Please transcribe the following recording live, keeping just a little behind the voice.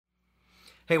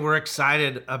Hey, we're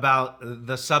excited about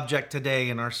the subject today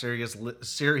in our series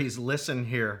Listen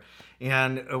Here.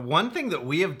 And one thing that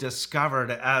we have discovered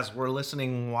as we're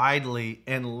listening widely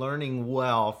and learning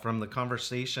well from the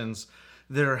conversations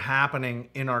that are happening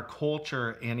in our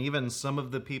culture and even some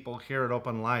of the people here at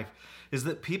Open Life is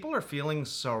that people are feeling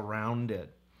surrounded.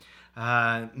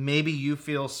 Maybe you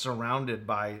feel surrounded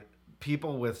by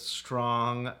people with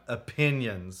strong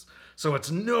opinions. So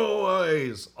it's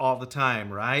noise all the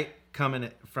time, right? Coming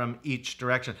from each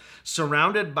direction.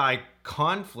 Surrounded by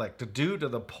conflict due to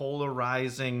the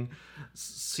polarizing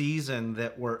season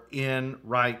that we're in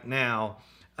right now.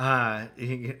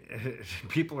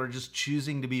 People are just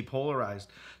choosing to be polarized.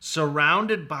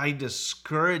 Surrounded by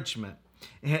discouragement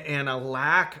and a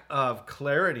lack of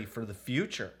clarity for the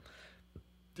future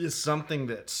is something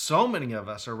that so many of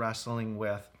us are wrestling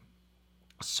with.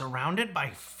 Surrounded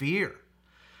by fear.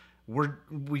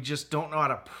 We just don't know how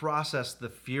to process the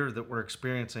fear that we're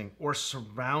experiencing, or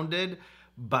surrounded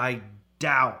by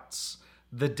doubts,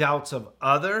 the doubts of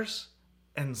others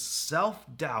and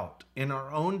self-doubt in our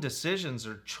own decisions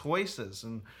or choices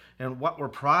and what we're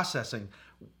processing,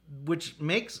 which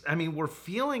makes, we're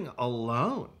feeling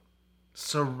alone,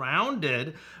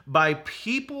 surrounded by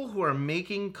people who are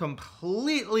making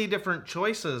completely different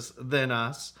choices than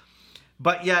us,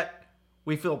 but yet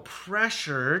we feel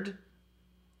pressured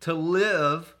to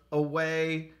live a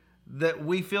way that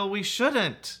we feel we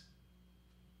shouldn't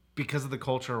because of the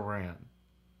culture we're in.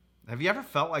 Have you ever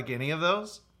felt like any of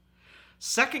those?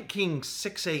 2 Kings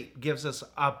 6:8 gives us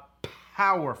a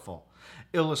powerful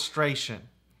illustration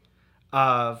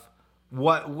of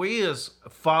what we as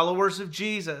followers of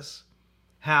Jesus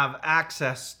have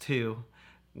access to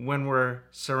when we're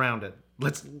surrounded.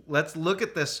 Let's look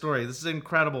at this story. This is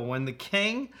incredible. When the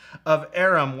king of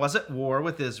Aram was at war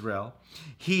with Israel,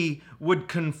 he would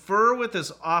confer with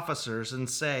his officers and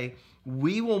say,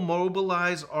 "We will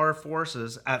mobilize our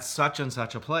forces at such and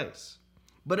such a place."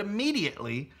 But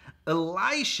immediately,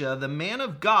 Elisha, the man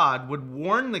of God, would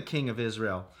warn the king of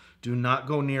Israel, "Do not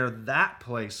go near that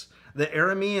place. The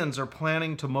Arameans are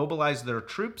planning to mobilize their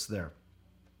troops there."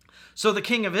 So the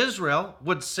king of Israel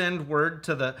would send word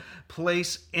to the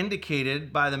place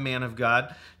indicated by the man of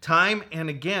God. Time and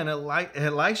again,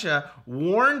 Elisha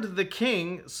warned the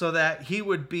king so that he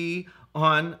would be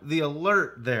on the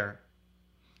alert there.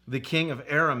 The king of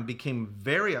Aram became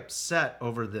very upset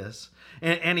over this,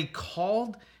 and he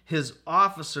called his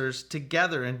officers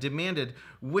together and demanded,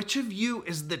 "Which of you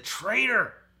is the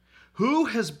traitor? Who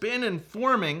has been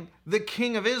informing the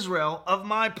king of Israel of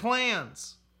my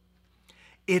plans?"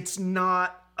 "It's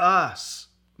not us,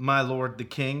 my lord the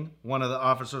king," one of the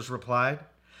officers replied.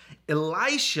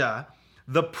 "Elisha,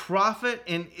 the prophet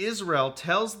in Israel,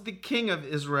 tells the king of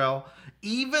Israel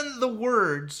even the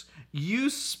words you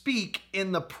speak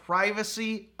in the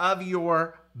privacy of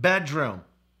your bedroom."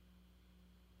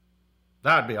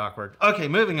 That'd be awkward. Okay,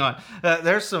 moving on.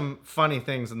 There's some funny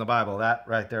things in the Bible. That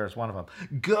right there is one of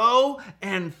them. "Go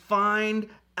and find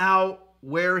out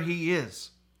where he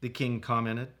is," the king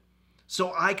commented,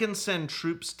 "so I can send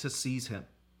troops to seize him."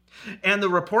 And the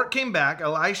report came back,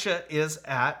 Elisha is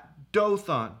at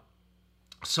Dothan.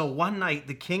 So one night,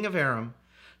 the king of Aram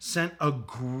sent a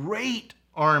great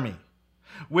army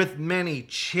with many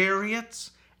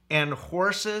chariots and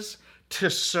horses to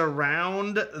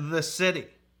surround the city.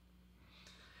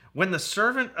 When the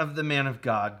servant of the man of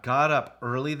God got up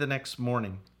early the next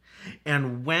morning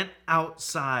and went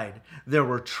outside, there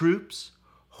were troops,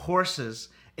 horses,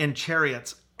 and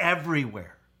chariots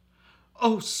everywhere.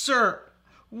 "Oh, sir,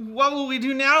 what will we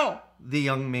do now?" the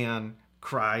young man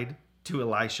cried to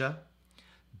Elisha.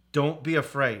 "Don't be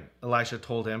afraid," Elisha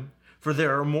told him, "for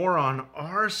there are more on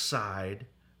our side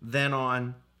than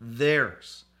on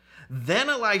theirs." Then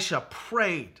Elisha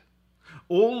prayed,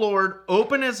 "O Lord,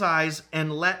 open his eyes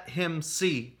and let him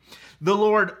see." The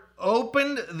Lord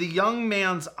opened the young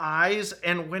man's eyes,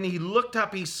 and when he looked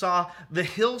up, he saw the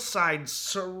hillside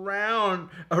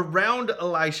around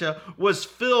Elisha was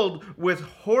filled with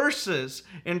horses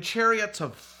and chariots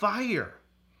of fire.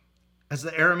 As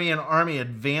the Aramean army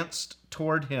advanced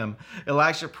toward him,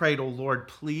 Elisha prayed, "O Lord,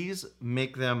 please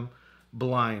make them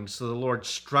blind." So the Lord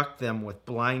struck them with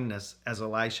blindness as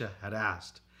Elisha had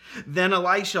asked. Then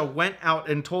Elisha went out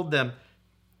and told them,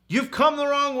 "You've come the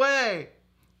wrong way.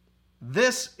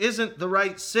 This isn't the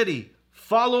right city.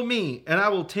 Follow me, and I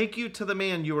will take you to the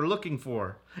man you are looking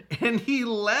for." And he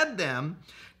led them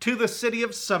to the city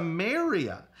of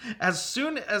Samaria. As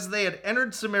soon as they had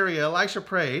entered Samaria, Elisha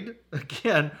prayed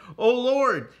again, "O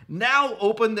Lord, now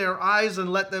open their eyes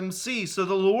and let them see." So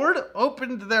the Lord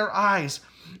opened their eyes,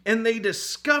 and they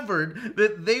discovered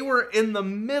that they were in the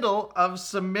middle of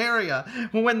Samaria.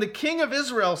 When the king of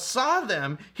Israel saw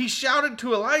them, he shouted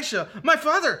to Elisha, "My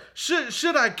father,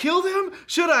 should I kill them?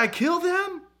 Should I kill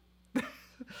them?"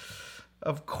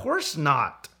 "Of course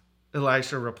not,"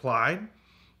 Elisha replied.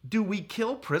 "Do we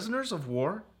kill prisoners of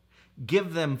war?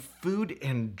 Give them food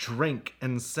and drink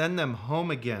and send them home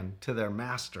again to their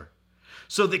master."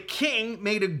 So the king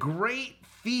made a great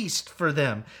feast for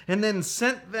them and then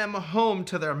sent them home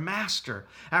to their master.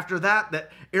 After that, the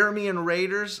Aramean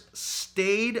raiders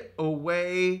stayed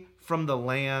away from the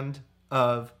land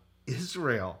of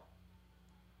Israel.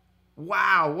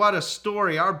 Wow, what a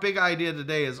story. Our big idea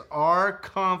today is our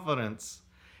confidence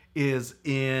is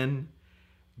in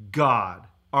God.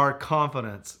 Our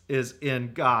confidence is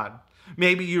in God.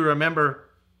 Maybe you remember,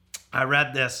 I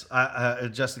read this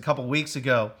just a couple weeks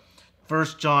ago,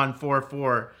 1 John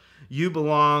 4:4. "You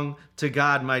belong to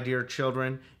God, my dear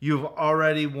children. You've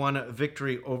already won a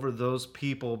victory over those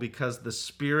people because the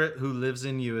Spirit who lives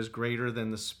in you is greater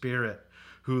than the spirit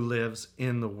who lives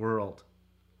in the world."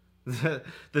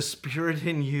 The Spirit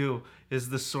in you is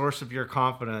the source of your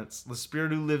confidence. The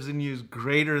Spirit who lives in you is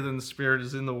greater than the Spirit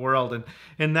is in the world.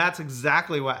 And that's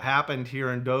exactly what happened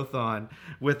here in Dothan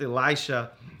with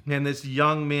Elisha and this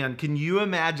young man. Can you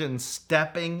imagine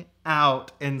stepping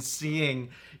out and seeing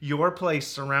your place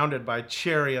surrounded by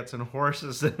chariots and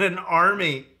horses and an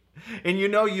army? And you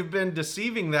know you've been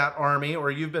deceiving that army, or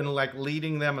you've been like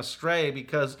leading them astray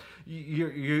because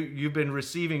you've been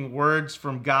receiving words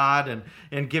from God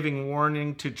and giving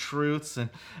warning to truths. And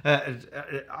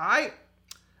I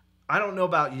don't know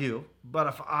about you, but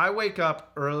if I wake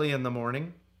up early in the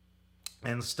morning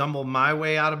and stumble my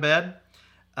way out of bed,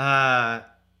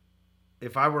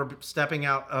 if I were stepping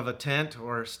out of a tent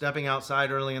or stepping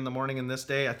outside early in the morning in this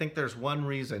day, I think there's one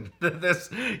reason that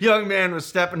this young man was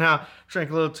stepping out, drank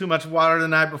a little too much water the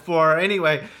night before.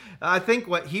 Anyway, I think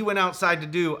what he went outside to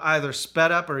do either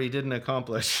sped up or he didn't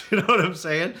accomplish. You know what I'm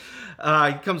saying?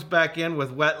 He comes back in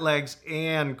with wet legs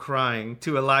and crying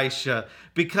to Elisha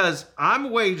because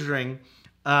I'm wagering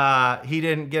he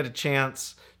didn't get a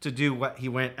chance to do what he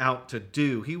went out to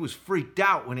do. He was freaked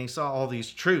out when he saw all these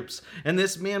troops. And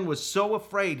this man was so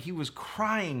afraid, he was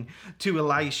crying to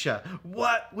Elisha,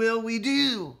 "What will we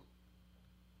do?"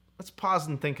 Let's pause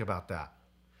and think about that.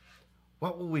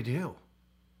 What will we do?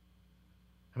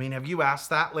 I mean, have you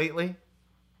asked that lately?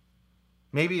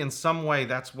 Maybe in some way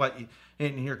that's what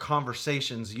in your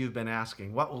conversations you've been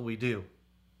asking. What will we do?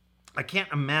 I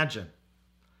can't imagine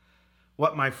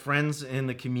what my friends in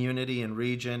the community and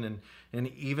region and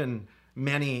even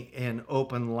many in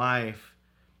open life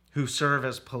who serve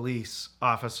as police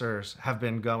officers have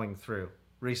been going through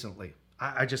recently.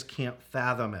 I just can't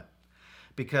fathom it,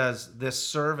 because this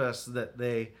service that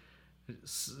they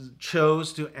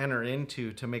chose to enter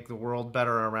into to make the world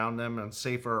better around them and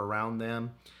safer around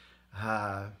them,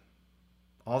 all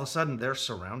of a sudden they're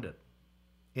surrounded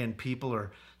and people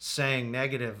are saying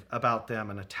negative about them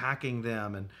and attacking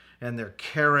them and their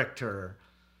character.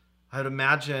 I'd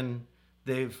imagine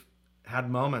they've had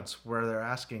moments where they're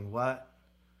asking, what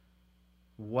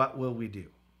will we do?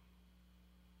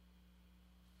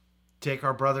 Take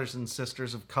our brothers and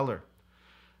sisters of color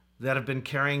that have been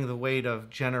carrying the weight of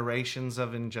generations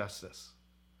of injustice.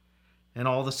 And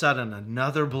all of a sudden,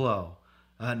 another blow,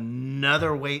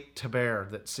 another weight to bear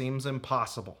that seems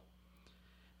impossible.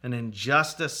 And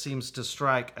injustice seems to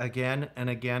strike again and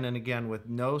again and again with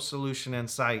no solution in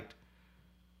sight.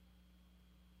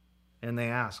 And they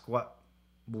ask, what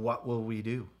will we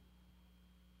do?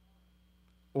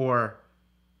 Or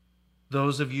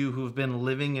those of you who've been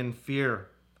living in fear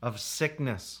of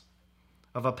sickness,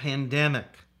 of a pandemic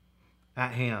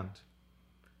at hand,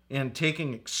 and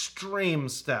taking extreme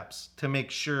steps to make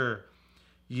sure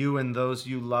you and those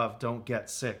you love don't get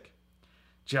sick,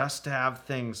 just to have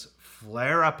things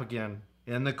flare up again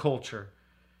in the culture,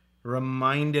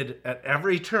 reminded at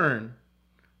every turn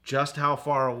just how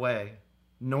far away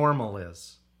normal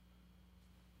is.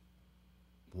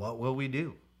 What will we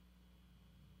do?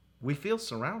 We feel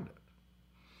surrounded.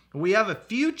 We have a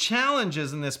few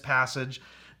challenges in this passage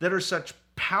that are such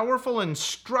powerful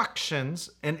instructions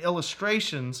and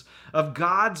illustrations of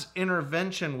God's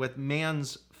intervention with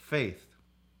man's faith.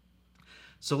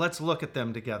 So let's look at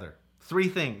them together. 3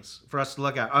 things for us to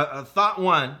look at. Thought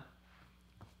 1,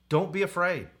 don't be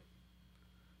afraid.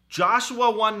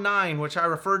 Joshua 1:9, which I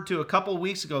referred to a couple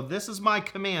weeks ago, this is my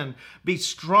command. Be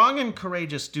strong and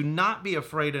courageous. Do not be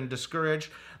afraid and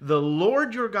discouraged. The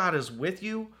Lord your God is with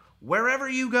you wherever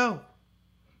you go.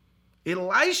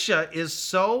 Elisha is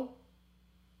so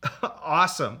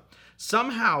awesome.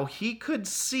 Somehow he could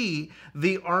see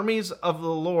the armies of the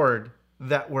Lord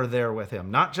that were there with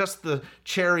him, not just the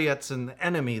chariots and the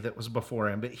enemy that was before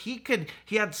him, but he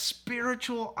had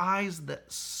spiritual eyes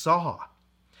that saw.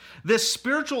 This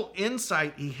spiritual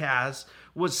insight he has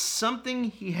was something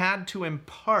he had to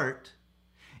impart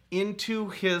into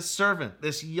his servant,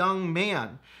 this young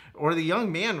man, or the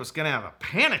young man was going to have a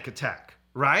panic attack,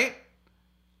 right?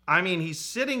 I mean, he's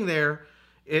sitting there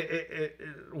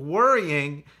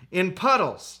worrying in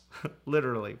puddles.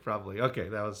 Literally, probably. Okay,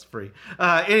 that was free.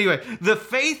 Anyway, the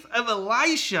faith of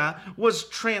Elisha was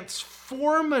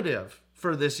transformative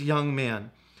for this young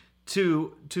man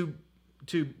to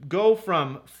go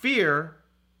from fear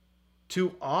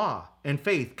to awe and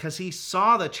faith, because he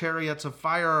saw the chariots of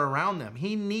fire around them.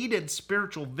 He needed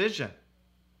spiritual vision.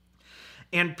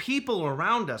 And people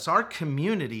around us, our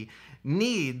community,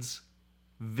 needs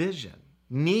vision,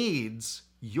 needs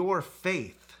your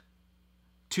faith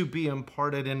to be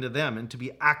imparted into them and to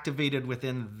be activated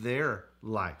within their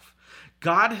life.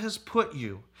 God has put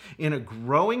you in a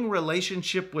growing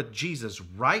relationship with Jesus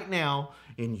right now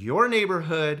in your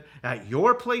neighborhood, at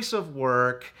your place of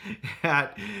work,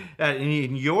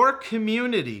 in your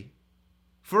community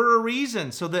for a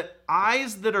reason, so that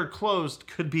eyes that are closed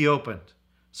could be opened,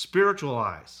 spiritual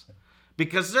eyes,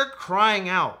 because they're crying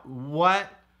out, what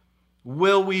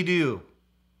will we do?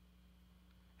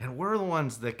 And we're the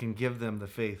ones that can give them the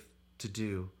faith to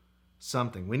do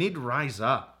something. We need to rise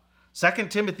up. 2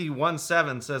 Timothy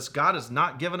 1:7 says, God has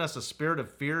not given us a spirit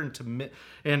of fear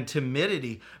and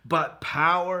timidity, but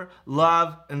power,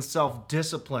 love, and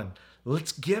self-discipline.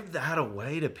 Let's give that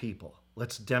away to people.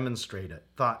 Let's demonstrate it.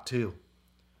 Thought 2.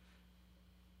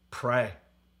 Pray.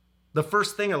 The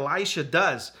first thing Elisha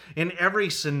does in every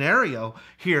scenario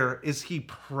here is he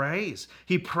prays.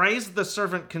 He prays the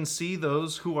servant can see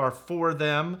those who are for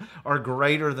them are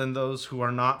greater than those who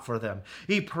are not for them.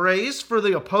 He prays for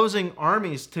the opposing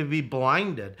armies to be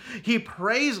blinded. He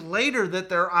prays later that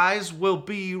their eyes will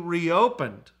be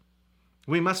reopened.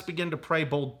 We must begin to pray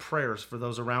bold prayers for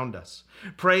those around us.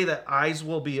 Pray that eyes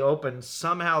will be opened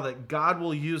somehow, that God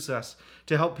will use us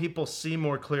to help people see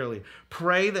more clearly.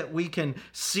 Pray that we can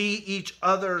see each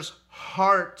other's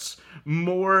hearts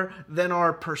more than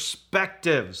our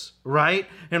perspectives, right?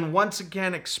 And once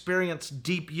again, experience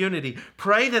deep unity.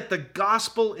 Pray that the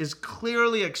gospel is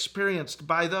clearly experienced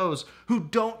by those who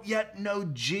don't yet know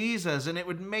Jesus, and it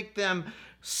would make them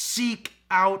seek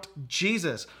out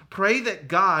Jesus. Pray that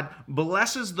God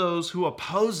blesses those who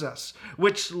oppose us,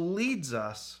 which leads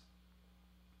us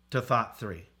to thought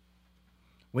 3.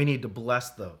 We need to bless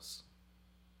those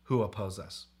who oppose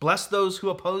us. Bless those who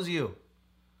oppose you.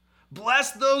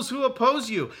 Bless those who oppose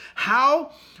you.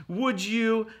 How would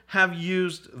you have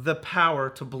used the power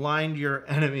to blind your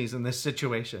enemies in this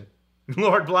situation?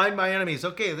 Lord, blind my enemies.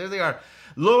 Okay, there they are.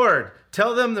 Lord,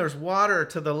 tell them there's water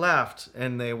to the left,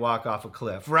 and they walk off a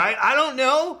cliff, right? I don't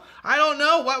know.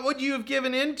 What would you have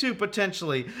given into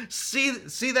potentially? See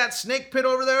that snake pit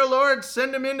over there, Lord?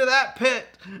 Send them into that pit.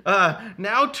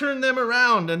 Now turn them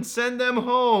around and send them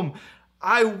home.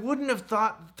 I wouldn't have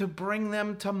thought to bring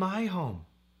them to my home.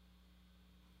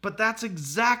 But that's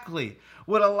exactly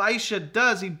what Elisha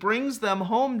does. He brings them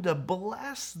home to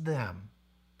bless them.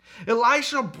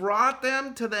 Elisha brought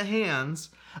them to the hands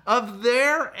of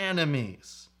their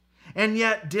enemies, and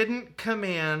yet didn't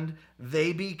command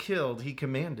they be killed. He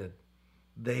commanded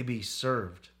they be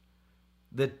served.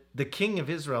 The king of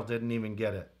Israel didn't even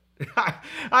get it.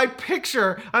 I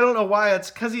picture, I don't know why, it's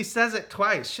because he says it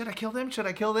twice. Should I kill them? Should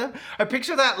I kill them? I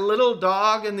picture that little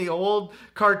dog in the old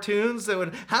cartoons that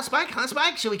would, huh,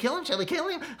 Spike? Should we kill him? Should we kill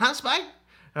him? Huh, Spike?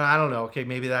 I don't know. Okay,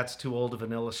 maybe that's too old of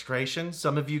an illustration.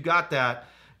 Some of you got that.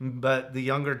 But the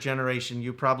younger generation,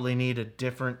 you probably need a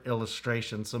different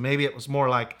illustration. So maybe it was more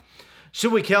like,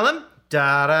 should we kill him?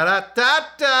 Da da da da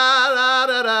da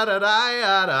da da da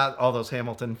da da. All those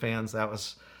Hamilton fans, that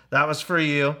was for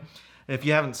you. If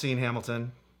you haven't seen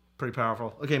Hamilton, pretty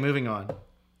powerful. Okay, moving on.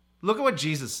 Look at what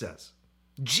Jesus says.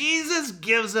 Jesus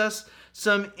gives us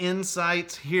some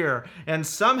insights here. And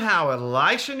somehow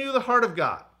Elisha knew the heart of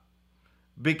God,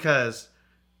 because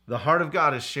the heart of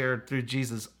God is shared through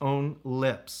Jesus' own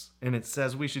lips. And it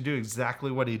says we should do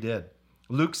exactly what he did.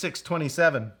 Luke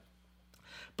 6:27.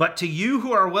 But to you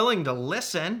who are willing to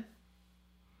listen,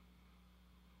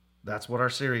 that's what our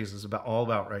series is all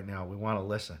about right now. We want to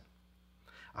listen.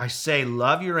 I say,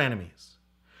 love your enemies.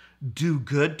 Do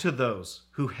good to those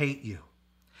who hate you.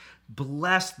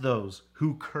 Bless those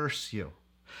who curse you.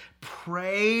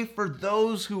 Pray for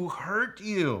those who hurt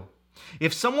you.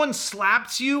 If someone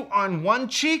slaps you on one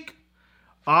cheek,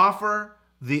 offer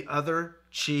the other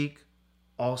cheek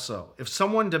also. If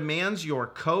someone demands your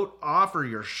coat, offer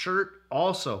your shirt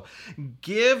also.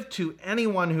 Give to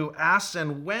anyone who asks,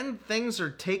 and when things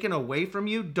are taken away from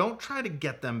you, don't try to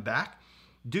get them back.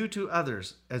 Do to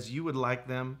others as you would like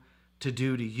them to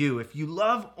do to you. If you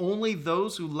love only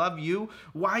those who love you,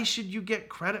 why should you get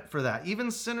credit for that? Even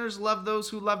sinners love those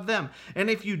who love them. And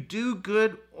if you do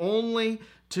good only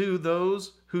to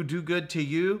those who do good to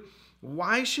you,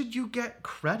 why should you get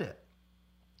credit?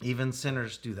 Even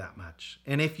sinners do that much.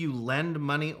 And if you lend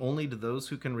money only to those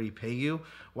who can repay you,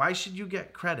 why should you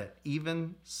get credit?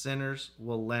 Even sinners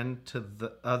will lend to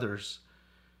the others,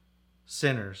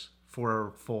 sinners, for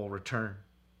a full return.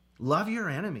 Love your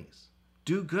enemies.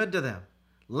 Do good to them.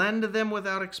 Lend to them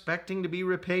without expecting to be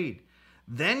repaid.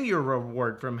 Then your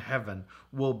reward from heaven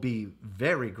will be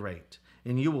very great,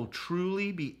 and you will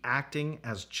truly be acting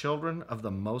as children of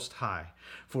the Most High.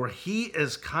 For he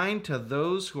is kind to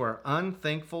those who are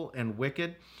unthankful and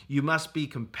wicked. You must be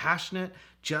compassionate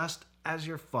just as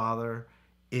your Father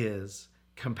is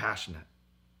compassionate.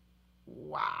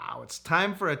 Wow, it's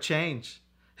time for a change.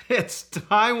 It's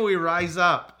time we rise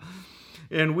up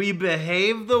and we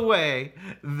behave the way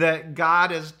that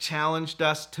God has challenged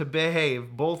us to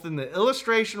behave, both in the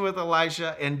illustration with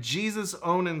Elisha and Jesus'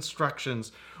 own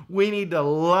instructions. We need to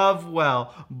love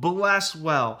well, bless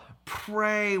well,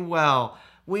 pray well.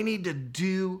 We need to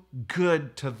do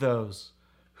good to those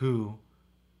who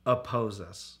oppose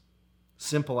us.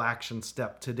 Simple action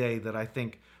step today that I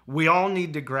think we all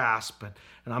need to grasp,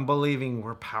 and I'm believing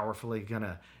we're powerfully going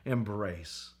to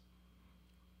embrace.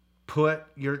 Put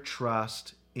your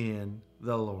trust in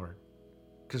the Lord,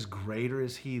 because greater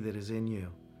is he that is in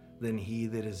you than he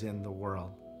that is in the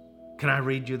world. Can I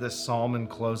read you this psalm in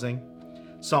closing?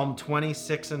 Psalm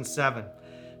 26:7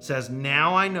 says,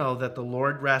 "Now I know that the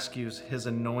Lord rescues his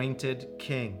anointed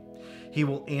king. He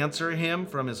will answer him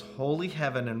from his holy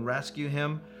heaven and rescue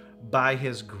him by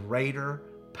his greater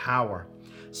power.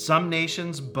 Some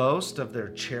nations boast of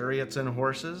their chariots and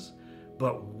horses,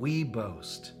 but we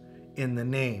boast in the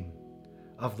name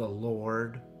of the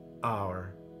Lord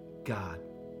our God."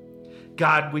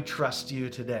 God, we trust you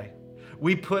today.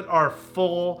 We put our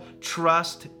full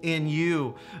trust in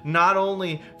you, not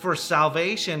only for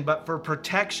salvation, but for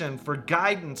protection, for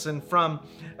guidance, and from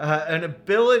an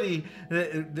ability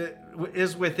that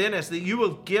is within us, that you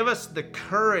will give us the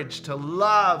courage to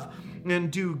love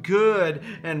and do good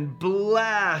and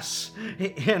bless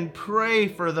and pray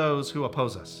for those who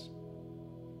oppose us.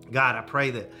 God, I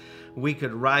pray that we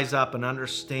could rise up and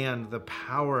understand the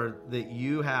power that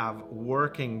you have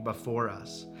working before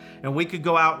us. And we could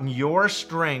go out in your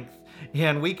strength,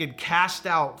 and we could cast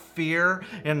out fear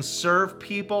and serve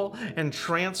people and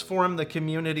transform the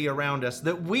community around us.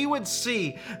 That we would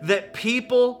see that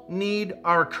people need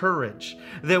our courage.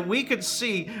 That we could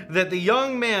see that the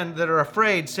young men that are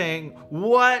afraid saying,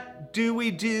 "What do we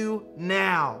do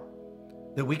now?"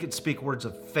 That we could speak words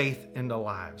of faith into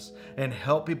lives and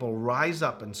help people rise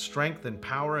up in strength and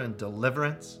power and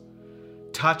deliverance.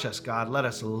 Touch us, God. Let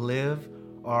us live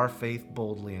our faith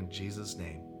boldly in Jesus'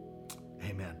 name.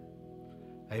 Amen.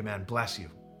 Amen. Bless you.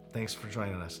 Thanks for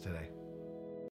joining us today.